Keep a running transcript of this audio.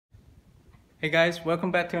Hey guys,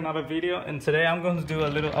 welcome back to another video, and today I'm going to do a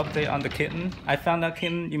little update on the kitten. I found that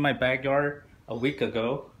kitten in my backyard a week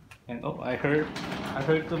ago, and oh, I heard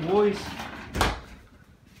the voice.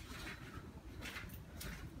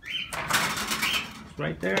 It's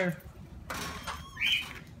right there.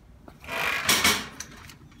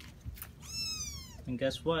 And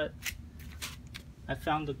guess what? I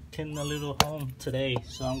found the kitten a little home today,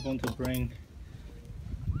 so I'm going to bring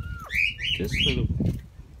this little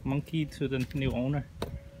monkey to the new owner.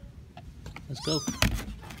 Let's go.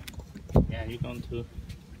 Yeah, you're going to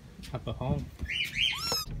have a home.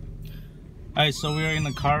 Alright, so we are in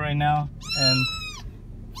the car right now, and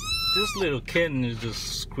this little kitten is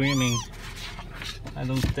just screaming. I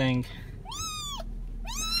don't think.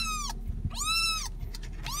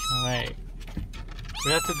 Alright,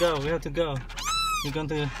 we have to go. You're going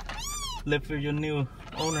to live with your new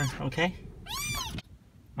owner, okay?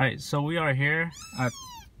 Alright, so we are here at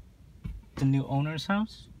the new owner's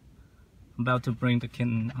house. I'm about to bring the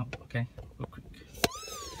kitten out, okay? Real quick.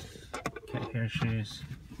 Okay, here she is.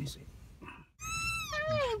 Let me see.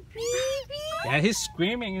 Hi, baby. Yeah, he's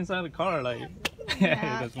screaming inside the car, like.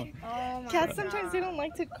 Yeah. Oh Cats sometimes they don't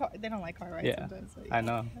like car rides. Yeah, sometimes, so I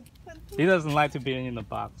know. He doesn't like to be in the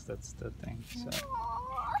box. That's the thing. So.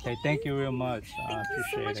 Okay, thank you real much. Thank you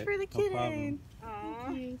so much for the kitten.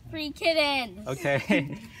 Aww. Free kitten.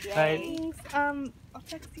 Okay. Thanks. I'll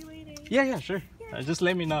text you later. Yeah, sure. Just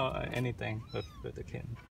let me know anything with the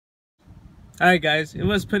kitten. Alright guys, it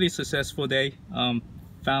was a pretty successful day.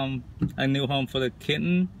 Found a new home for the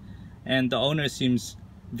kitten, and the owner seems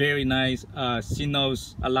very nice. She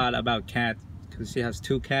knows a lot about cats because she has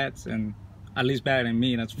 2 cats, and at least better than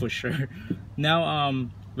me, that's for sure. Now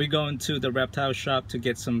we're going to the reptile shop to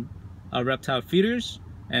get some reptile feeders,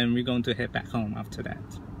 and we're going to head back home after that.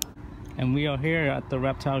 And we are here at the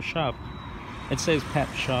reptile shop. It says pet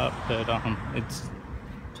shop, but it's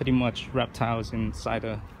pretty much reptiles inside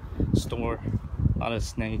the store. A lot of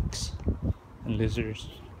snakes and lizards,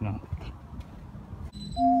 you know.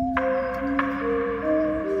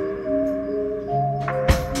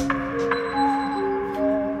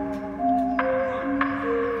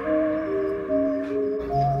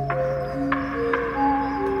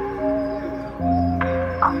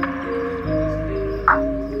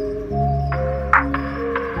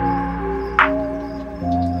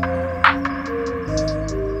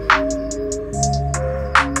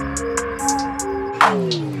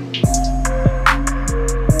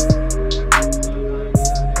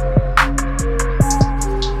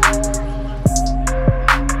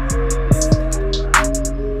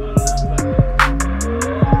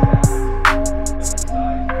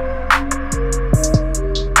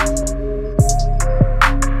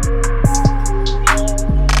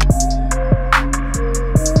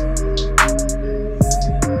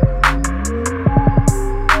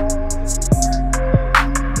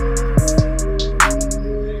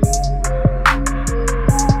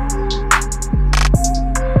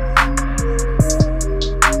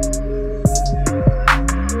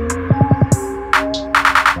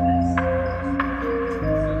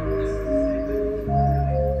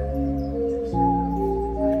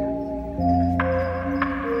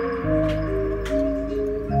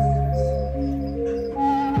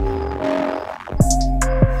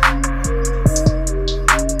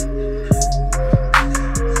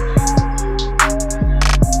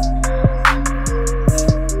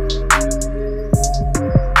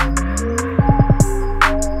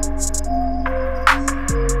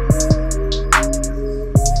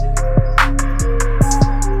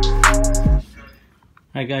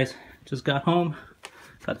 Alright guys, just got home,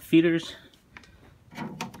 got the feeders.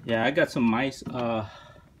 Yeah, I got some mice.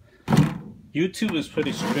 YouTube is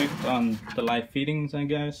pretty strict on the live feedings, I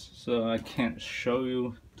guess, so I can't show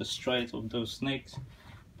you the strides of those snakes,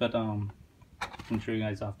 but I can show you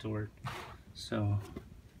guys afterward. So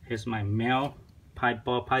here's my male pipe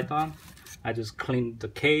ball python. I just cleaned the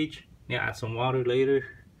cage. Yeah, add some water later.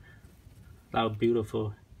 Look how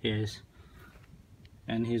beautiful he is,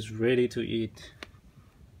 and he's ready to eat.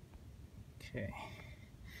 Okay,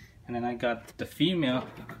 and then I got the female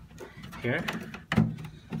here.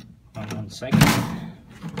 One second.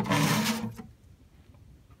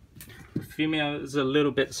 The female is a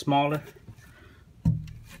little bit smaller,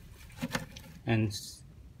 and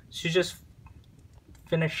she just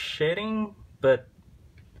finished shedding, but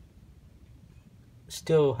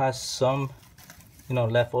still has some, you know,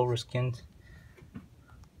 leftover skin,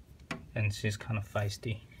 and she's kind of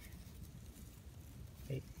feisty.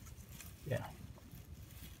 Yeah.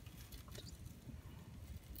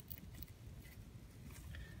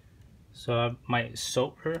 So I might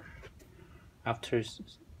soak her after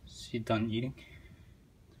She done eating?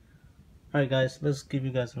 Alright guys, let's give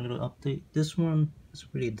you guys a little update. This one is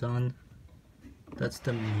really done. That's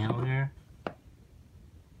the male here.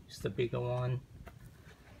 It's the bigger one.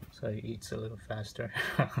 So he eats a little faster.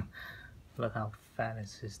 Look how fat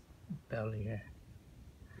is his belly here.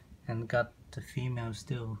 And got the female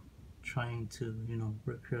still trying to, you know,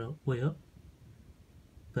 work her way up.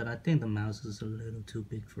 But I think the mouse is a little too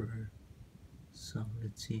big for her. So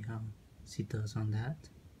let's see how she does on that.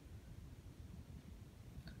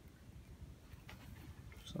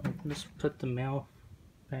 So let's put the male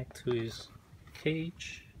back to his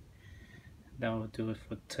cage. That will do it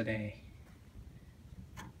for today.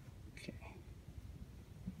 Okay.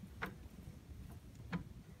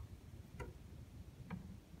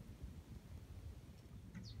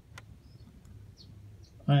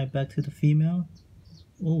 Alright, back to the female.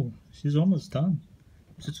 Oh, she's almost done.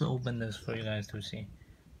 Just open this for you guys to see.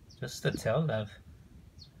 Just the tail left.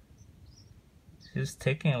 She's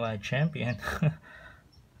taking it like a champion.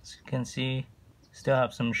 As you can see, still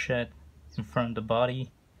have some shed in front of the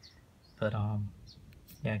body. But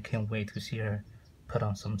yeah, I can't wait to see her put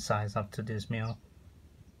on some size after this meal.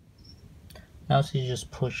 Now she's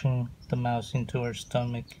just pushing the mouse into her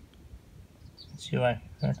stomach. See right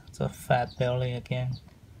here, that's a fat belly again.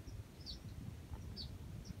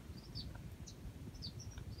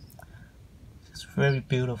 It's very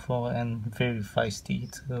beautiful and very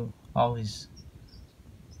feisty too. Always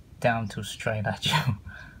down to strike at you.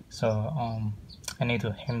 So I need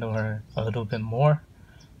to handle her a little bit more.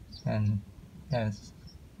 And yes,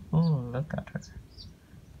 oh, look at her.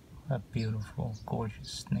 What a beautiful,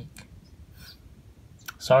 gorgeous snake.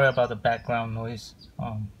 Sorry about the background noise.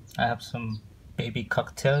 I have some baby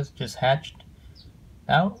cocktails just hatched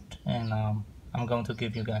out, and I'm going to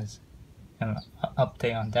give you guys an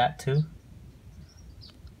update on that too.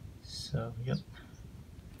 So, yep.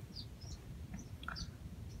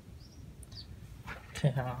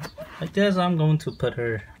 Okay, like this, I'm going to put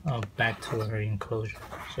her back to her enclosure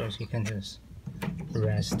so she can just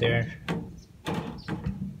rest there.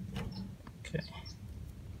 Okay.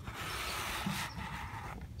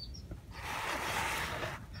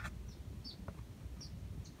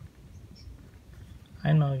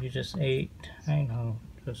 I know you just ate. I know.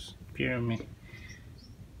 Just bear me.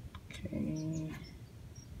 Okay.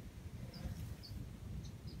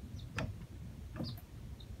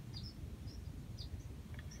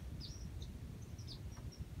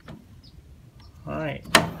 Alright.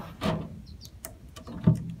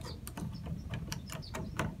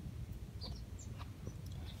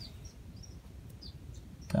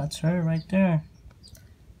 That's her right there.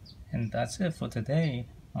 And that's it for today.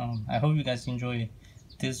 I hope you guys enjoy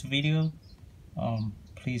this video.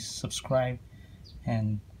 Please subscribe,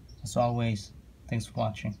 and as always, thanks for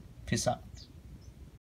watching. Peace out.